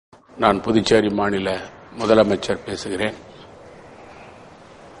நான் புதுச்சேரி மாநில முதலமைச்சர் பேசுகிறேன்.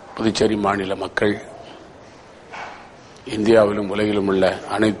 புதுச்சேரி மாநில மக்கள், இந்தியாவிலும் உலகிலும் உள்ள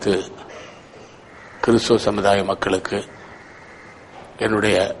அனைத்து கிறிஸ்துவ சமுதாய மக்களுக்கு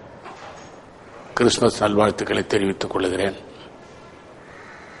என்னுடைய கிறிஸ்துமஸ் நல்வாழ்த்துக்களை தெரிவித்துக் கொள்கிறேன்.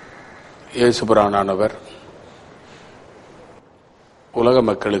 இயேசுபிரானானவர் உலக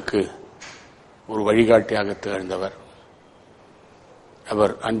மக்களுக்கு ஒரு வழிகாட்டியாக திகழ்ந்தவர்.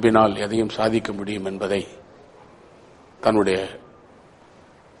 அவர் அன்பினால் எதையும் சாதிக்க முடியும் என்பதை தன்னுடைய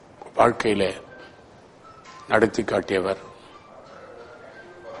வாழ்க்கையிலே நடத்தி காட்டியவர்.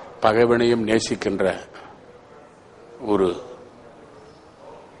 பகைவனையும் நேசிக்கின்ற ஒரு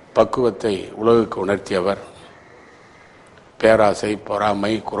பக்குவத்தை உலகுக்கு உணர்த்தியவர். பேராசை,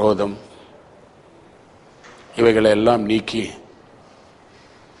 பொறாமை, குரோதம் இவைகளெல்லாம் நீக்கி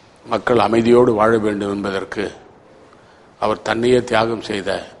மக்கள் அமைதியோடு வாழ வேண்டும் என்பதற்கு அவர் தன்னையே தியாகம்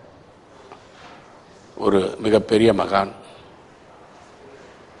செய்த ஒரு மிகப்பெரிய மகான்.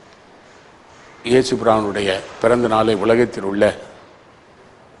 இயேசுபிரானுடைய பிறந்த நாளை உலகத்தில் உள்ள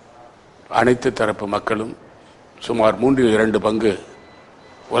அனைத்து தரப்பு மக்களும், சுமார் 3/2 பங்கு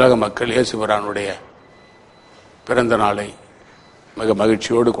உலக மக்கள் இயேசுபிரானுடைய பிறந்த நாளை மிக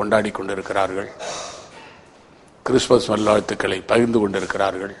மகிழ்ச்சியோடு கொண்டாடி கொண்டிருக்கிறார்கள். கிறிஸ்துமஸ் நல்வாழ்த்துக்களை பகிர்ந்து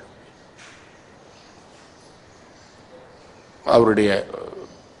கொண்டிருக்கிறார்கள். அவருடைய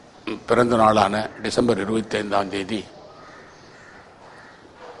பிறந்த நாளான டிசம்பர் 25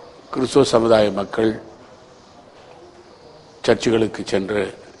 கிறிஸ்துவ சமுதாய மக்கள் சர்ச்சுகளுக்கு சென்று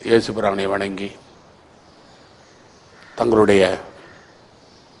இயேசுபிரானை வணங்கி தங்களுடைய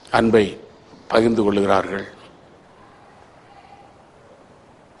அன்பை பகிர்ந்து கொள்கிறார்கள்.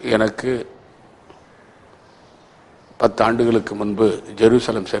 எனக்கு 10 ஆண்டுகளுக்கு முன்பு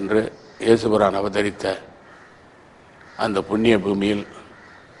ஜெருசலம் சென்று இயேசுபிரான் அவதரித்த அந்த புண்ணிய பூமியில்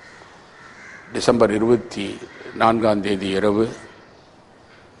டிசம்பர் 24 இரவு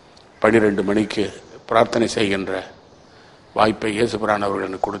 12 மணிக்கு பிரார்த்தனை செய்கின்ற வாய்ப்பை இயேசுபிரான் அவர்கள்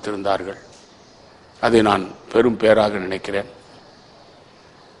எனக்கு கொடுத்திருந்தார்கள். அதை நான் பெரும் பேராக நினைக்கிறேன்.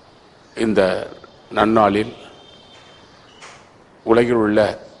 இந்த நன்னாளில் உலகில் உள்ள,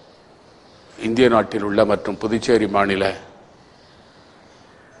 இந்திய நாட்டில் உள்ள மற்றும் புதுச்சேரி மாநில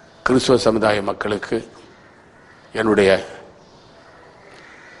கிறிஸ்துவ சமுதாய மக்களுக்கு என்னுடைய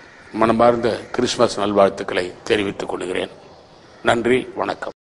மனமார்ந்த கிறிஸ்துமஸ் நல்வாழ்த்துக்களை தெரிவித்துக் கொள்கிறேன். நன்றி, வணக்கம்.